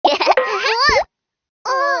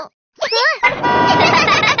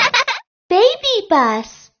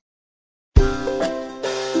bus.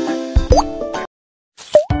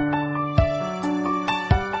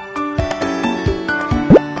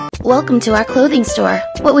 Welcome to our clothing store.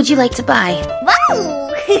 What would you like to buy?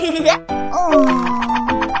 Wow! Oh.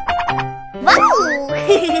 Wow!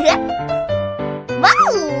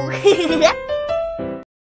 Wow!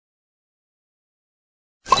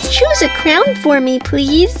 Choose a crown for me,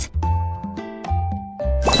 please.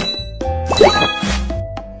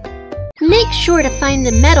 Make sure to find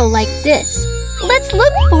the medal like this. Let's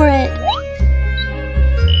look for it.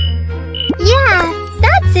 Yeah,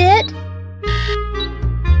 that's it.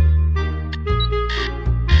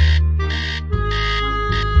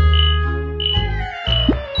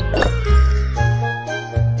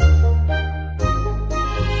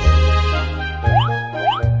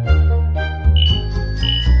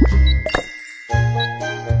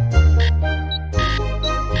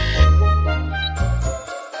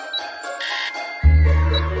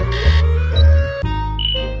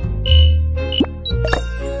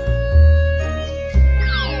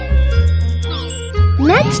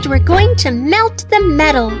 Next, we're going to melt the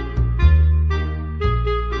metal.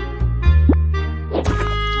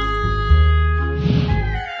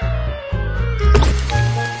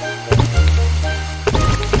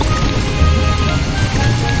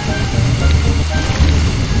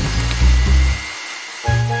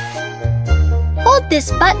 Hold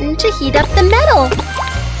this button to heat up the metal.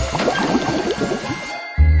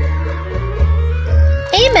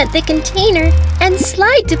 Aim at the container and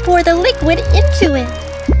slide to pour the liquid into it.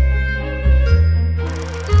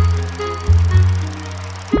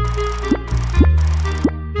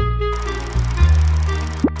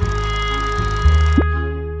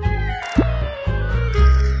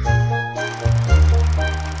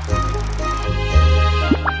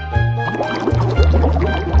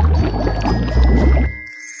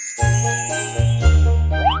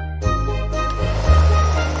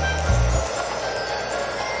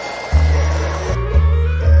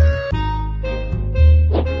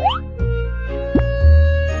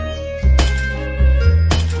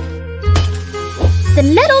 The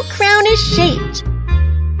metal crown is shaped.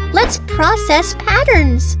 Let's process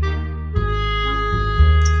patterns.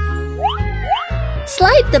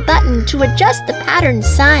 Slide the button to adjust the pattern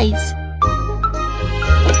size.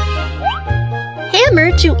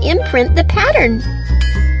 Hammer to imprint the pattern.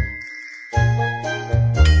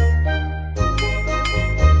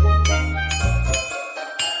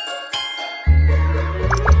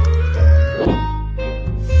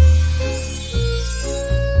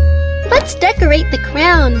 Let's decorate the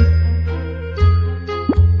crown.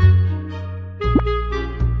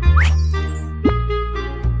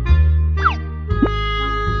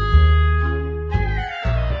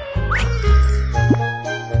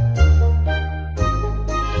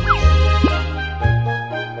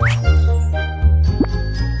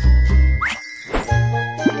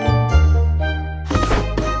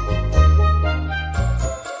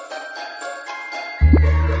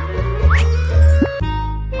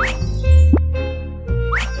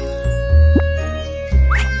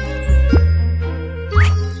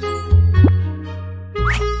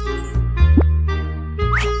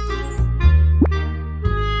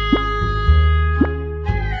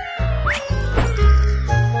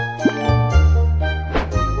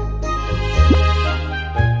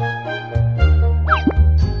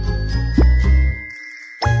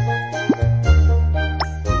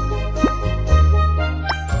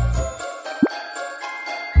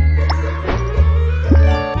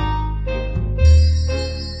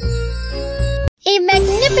 A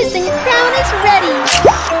magnificent crown is ready!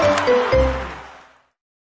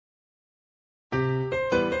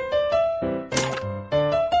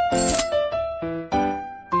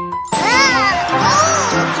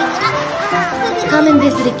 Come and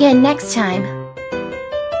visit again next time.